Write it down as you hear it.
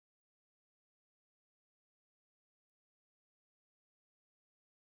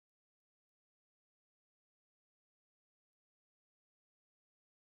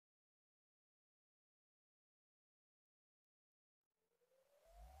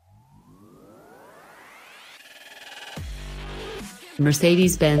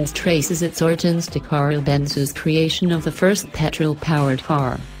Mercedes-Benz traces its origins to Karl Benz's creation of the first petrol-powered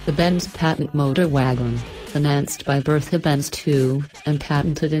car, the Benz patent motor wagon, financed by Bertha Benz II, and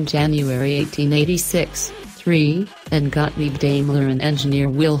patented in January 1886. 3, and Gottlieb Daimler and engineer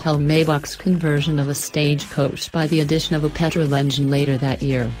Wilhelm Maybach's conversion of a stagecoach by the addition of a petrol engine later that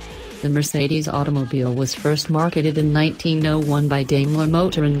year. The Mercedes automobile was first marketed in 1901 by Daimler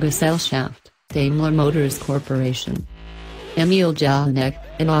Motor and Gesellschaft, Daimler Motors Corporation. Emil Jelinek,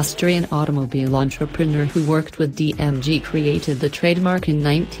 an Austrian automobile entrepreneur who worked with DMG, created the trademark in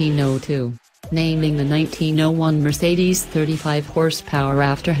 1902, naming the 1901 Mercedes 35 horsepower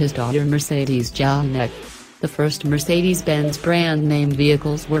after his daughter Mercedes Jelinek. The first Mercedes-Benz brand-name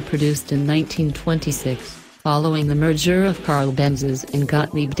vehicles were produced in 1926, following the merger of Karl Benz's and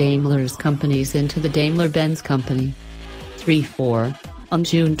Gottlieb Daimler's companies into the Daimler-Benz Company. 3-4. On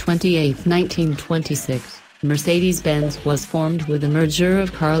June 28, 1926, Mercedes-Benz was formed with the merger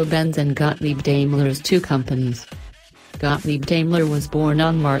of Karl Benz and Gottlieb Daimler's two companies. Gottlieb Daimler was born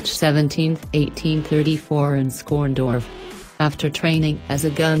on March 17, 1834 in Schorndorf. After training as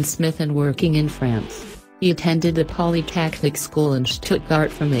a gunsmith and working in France, he attended the Polytechnic School in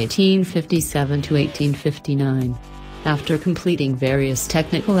Stuttgart from 1857 to 1859. After completing various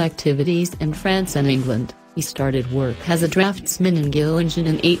technical activities in France and England, he started work as a draftsman in Gillingen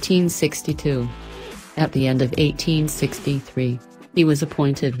in 1862. At the end of 1863, he was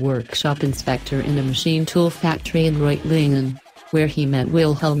appointed workshop inspector in a machine tool factory in Reutlingen, where he met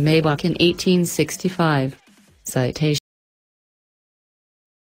Wilhelm Maybach in 1865. Citation